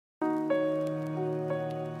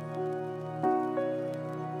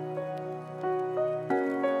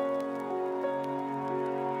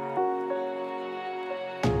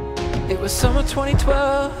was summer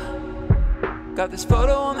 2012. Got this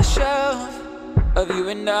photo on the shelf of you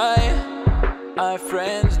and I. Our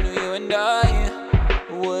friends knew you and I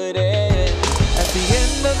would end. At the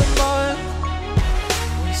end of the month,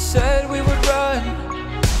 we said we would run,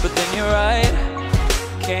 but then your ride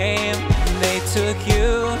came and they took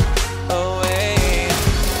you away.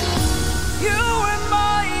 You were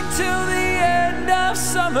mine till the end of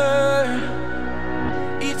summer.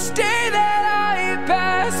 Each day that I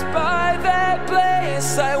pass by that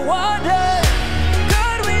place, I wonder,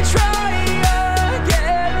 could we try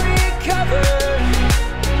again, recover?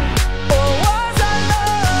 Or was our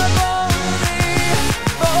love only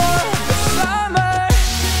for the summer?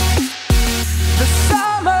 The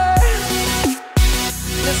summer,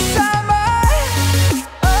 the summer.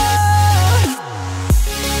 Oh,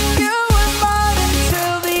 you were mine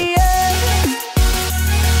until the end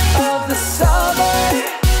of the summer.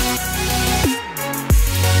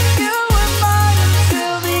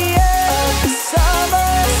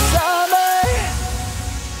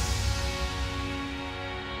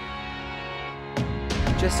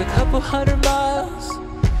 Just a couple 100 miles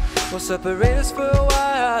will separate us for a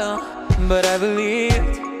while, but I believed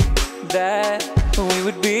that we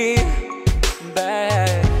would be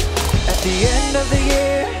back at the end of the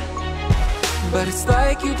year. But it's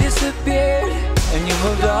like you disappeared and you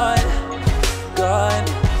moved on, gone.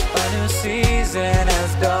 A new season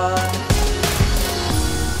has dawned.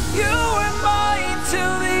 You were mine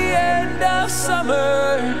till the end of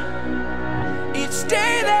summer. Each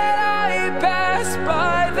day that I pass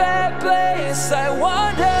by that place, I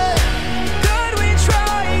wonder, could we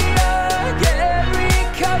try again,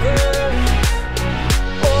 recover?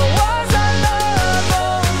 Or was our love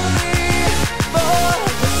only for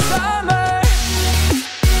the summer?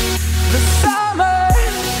 The summer,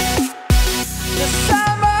 the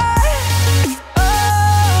summer.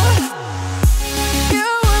 Oh, you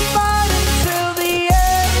were mine until the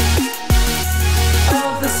end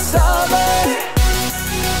of the summer.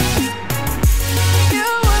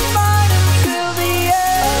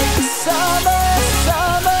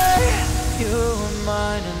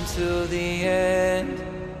 Until the end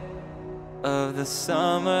of the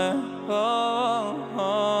summer. Oh, oh,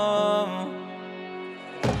 oh.